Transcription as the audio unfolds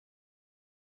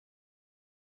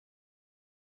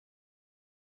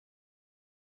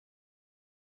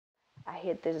I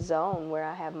hit this zone where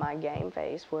I have my game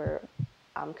face where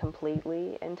I'm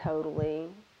completely and totally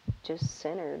just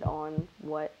centered on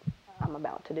what I'm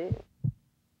about to do.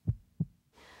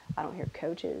 I don't hear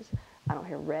coaches, I don't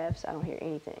hear refs, I don't hear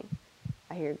anything.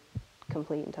 I hear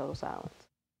complete and total silence.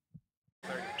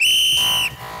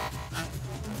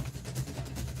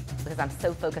 Because I'm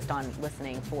so focused on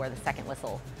listening for the second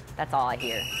whistle, that's all I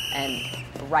hear. And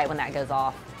right when that goes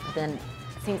off, then it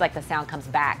seems like the sound comes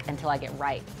back until I get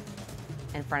right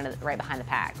in front of, right behind the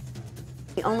pack.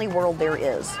 The only world there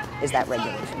is that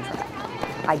regulation track.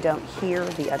 I don't hear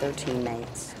the other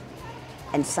teammates,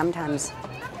 and sometimes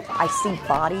I see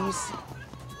bodies,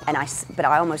 but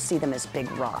I almost see them as big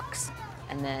rocks.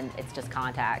 And then it's just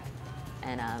contact,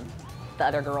 and the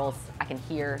other girls, I can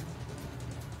hear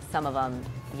some of them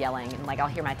yelling, and like I'll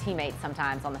hear my teammates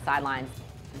sometimes on the sidelines.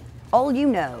 All you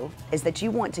know is that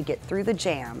you want to get through the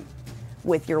jam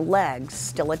with your legs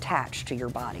still attached to your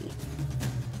body.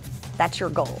 That's your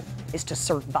goal, is to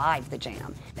survive the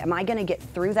jam. Am I gonna get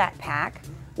through that pack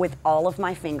with all of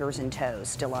my fingers and toes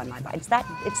still on my body? It's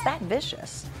that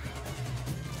vicious.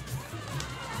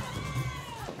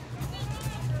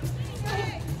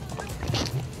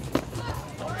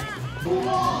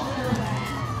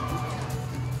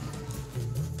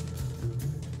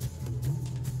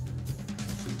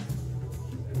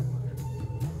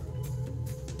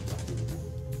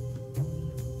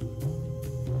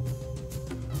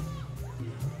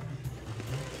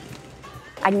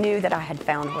 I knew that I had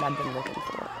found what I'd been looking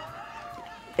for.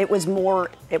 It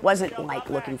wasn't like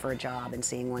looking for a job and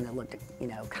seeing one that looked,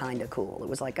 kind of cool. It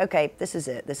was like, okay, this is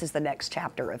it. This is the next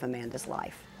chapter of Amanda's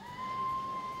life.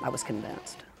 I was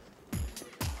convinced.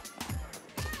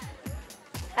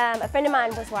 A friend of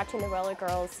mine was watching the Roller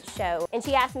Girls show, and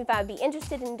she asked me if I would be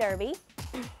interested in Derby.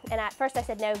 And at first I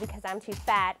said no because I'm too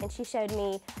fat, and she showed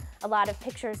me a lot of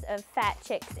pictures of fat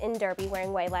chicks in Derby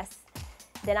wearing way less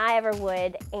than I ever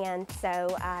would, and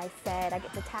so I said I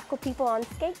get to tackle people on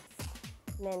skates,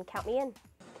 and then count me in.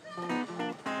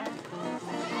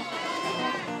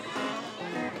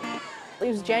 It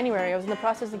was January. I was in the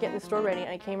process of getting the store ready, and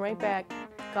I came right back,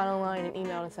 got online and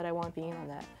emailed and said I want to be in on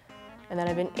that. And then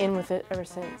I've been in with it ever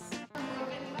since.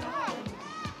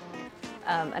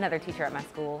 Another teacher at my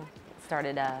school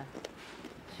started,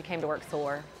 she came to work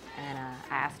sore, and I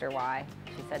asked her why.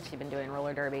 She said she'd been doing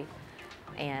roller derby,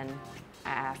 and I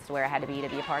asked where I had to be a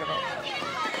part of it.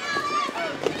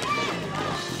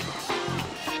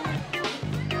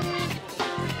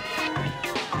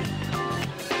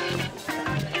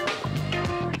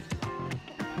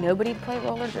 Nobody played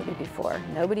roller derby before.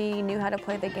 Nobody knew how to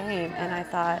play the game, and I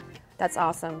thought, that's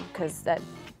awesome, because that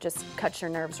just cuts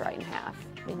your nerves right in half.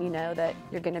 And you know that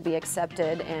you're going to be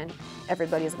accepted and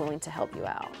everybody is willing to help you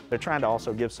out. They're trying to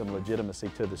also give some legitimacy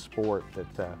to the sport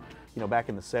that, back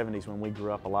in the 70s when we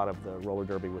grew up, a lot of the roller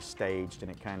derby was staged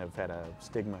and it kind of had a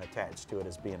stigma attached to it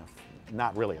as being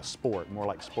not really a sport, more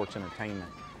like sports entertainment.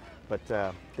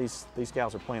 But these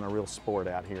gals are playing a real sport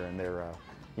out here, and they're,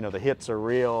 the hits are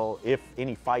real. If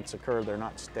any fights occur, they're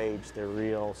not staged, they're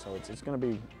real. So it's going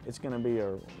to be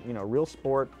a real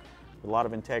sport with a lot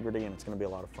of integrity, and it's going to be a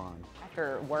lot of fun.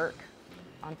 After work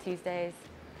on Tuesdays,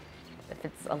 if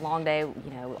it's a long day,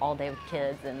 all day with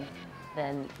kids, and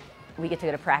then we get to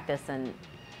go to practice and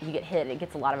you get hit, it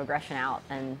gets a lot of aggression out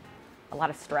and a lot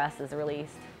of stress is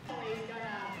released.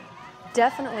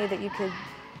 Definitely that you could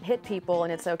hit people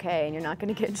and it's okay and you're not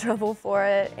going to get in trouble for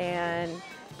it, and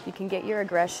you can get your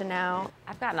aggression out.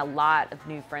 I've gotten a lot of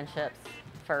new friendships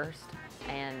first,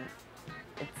 and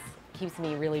it keeps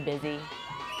me really busy,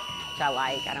 which I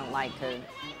like. I don't like to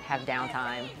have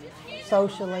downtime.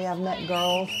 Socially, I've met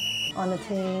girls on the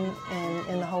team and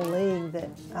in the whole league that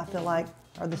I feel like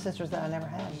are the sisters that I never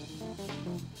had.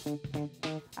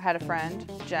 I had a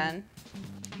friend, Jen.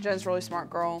 Jen's a really smart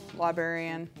girl,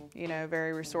 librarian,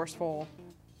 very resourceful,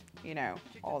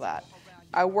 all that.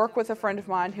 I work with a friend of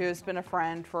mine who has been a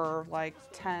friend for like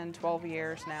 10, 12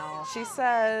 years now. She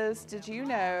says, did you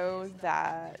know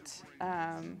that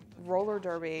roller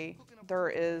derby, there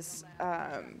is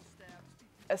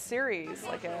a series,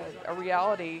 like a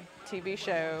reality TV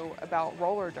show about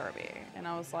roller derby? And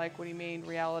I was like, what do you mean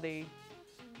reality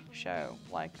show?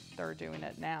 Like they're doing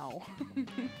it now?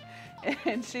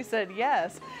 And she said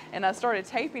yes, and I started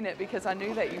taping it because I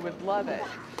knew that you would love it.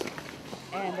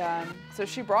 And so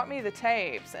she brought me the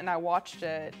tapes and I watched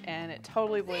it, and it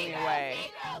totally blew me away.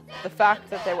 The fact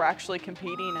that they were actually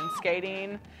competing and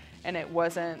skating, and it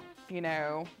wasn't,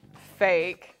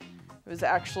 fake, it was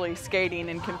actually skating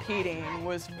and competing,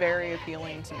 was very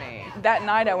appealing to me. That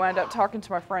night I wound up talking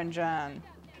to my friend Jen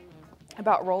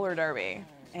about roller derby,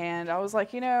 And I was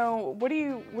like, you know, what do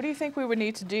you think we would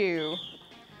need to do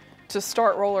to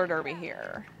start roller derby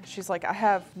here? She's like, I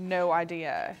have no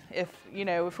idea. If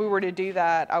we were to do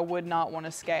that, I would not want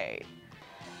to skate.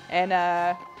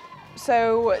 And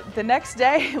so the next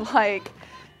day,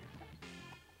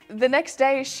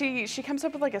 she comes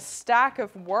up with like a stack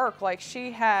of work. Like,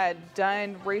 she had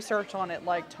done research on it,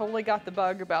 like totally got the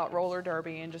bug about roller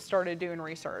derby and just started doing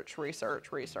research.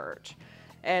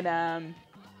 And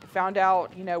found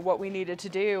out, what we needed to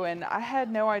do. And I had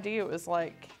no idea it was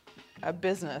like a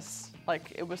business.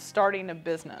 Like, it was starting a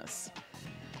business.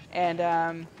 And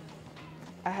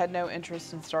I had no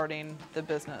interest in starting the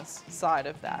business side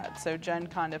of that. So Jen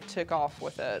kind of took off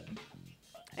with it.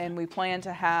 And we planned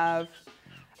to have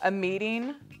a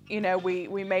meeting.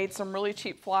 We made some really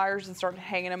cheap flyers and started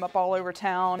hanging them up all over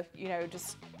town.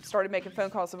 Just started making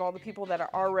phone calls of all the people that I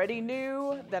already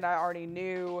knew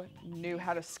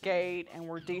how to skate and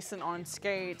were decent on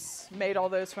skates. Made all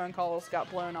those phone calls, got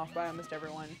blown off by almost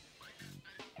everyone.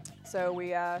 So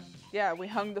we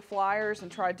hung the flyers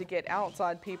and tried to get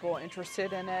outside people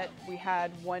interested in it. We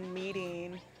had one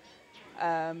meeting,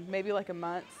 maybe like a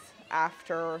month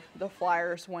after the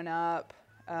flyers went up,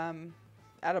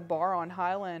 at a bar on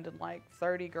Highland, and like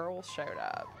 30 girls showed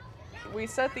up. We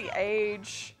set the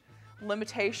age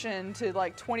limitation to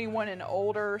like 21 and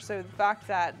older, so the fact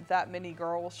that that many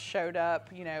girls showed up,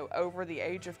 over the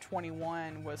age of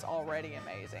 21 was already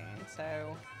amazing.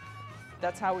 So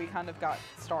that's how we kind of got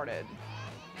started.